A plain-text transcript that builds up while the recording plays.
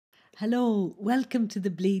Hello, welcome to the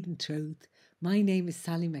Bleedin Truth. My name is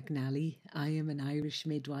Sally McNally. I am an Irish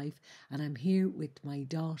midwife and I'm here with my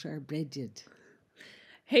daughter Brigid.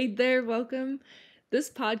 Hey there, welcome. This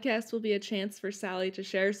podcast will be a chance for Sally to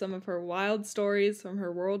share some of her wild stories from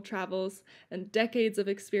her world travels and decades of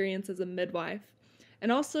experience as a midwife,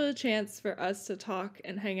 and also a chance for us to talk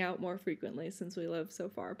and hang out more frequently since we live so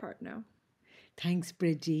far apart now. Thanks,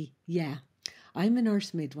 Bridgie. Yeah, I'm a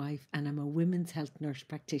nurse midwife and I'm a women's health nurse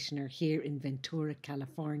practitioner here in Ventura,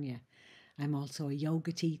 California. I'm also a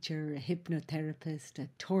yoga teacher, a hypnotherapist, a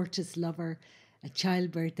tortoise lover, a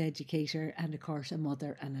childbirth educator, and of course, a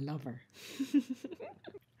mother and a lover.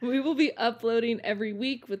 We will be uploading every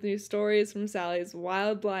week with new stories from Sally's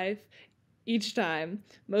wild life each time.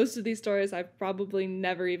 Most of these stories I've probably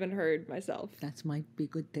never even heard myself. That might be a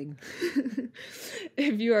good thing.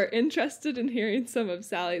 If you are interested in hearing some of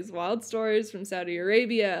Sally's wild stories from Saudi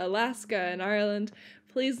Arabia, Alaska, and Ireland,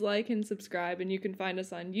 please like and subscribe, and you can find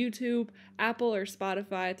us on YouTube, Apple, or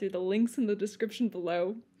Spotify through the links in the description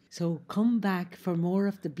below. So come back for more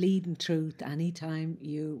of the Bleedin Truth anytime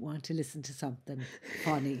you want to listen to something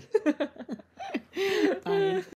funny. Bye.